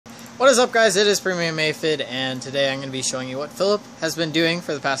What is up, guys? It is Premium Aphid, and today I'm going to be showing you what Phillip has been doing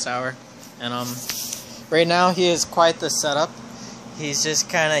for the past hour. And right now he is quite the setup. He's just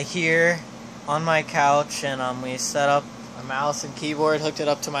kind of here on my couch, and we set up a mouse and keyboard, hooked it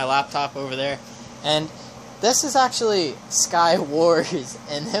up to my laptop over there. And this is actually Skywars,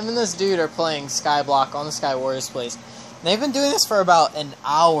 and him and this dude are playing Skyblock on the Skywars place. And they've been doing this for about an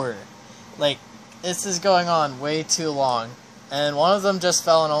hour. Like, this is going on way too long. And one of them just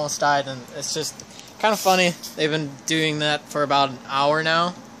fell and almost died, and it's just kind of funny. They've been doing that for about an hour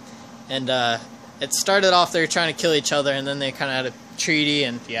now. And it started off they were trying to kill each other, and then they kind of had a treaty,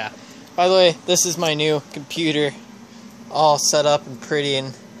 and yeah. By the way, this is my new computer, all set up and pretty,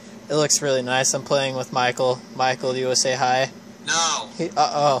 and it looks really nice. I'm playing with Michael. Michael, do you want to say hi? No.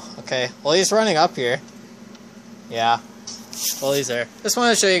 Oh, okay. Well, he's running up here. Yeah. Well, he's there. Just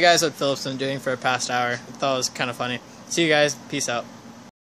wanted to show you guys what Phillip's been doing for the past hour. I thought it was kind of funny. See you guys. Peace out.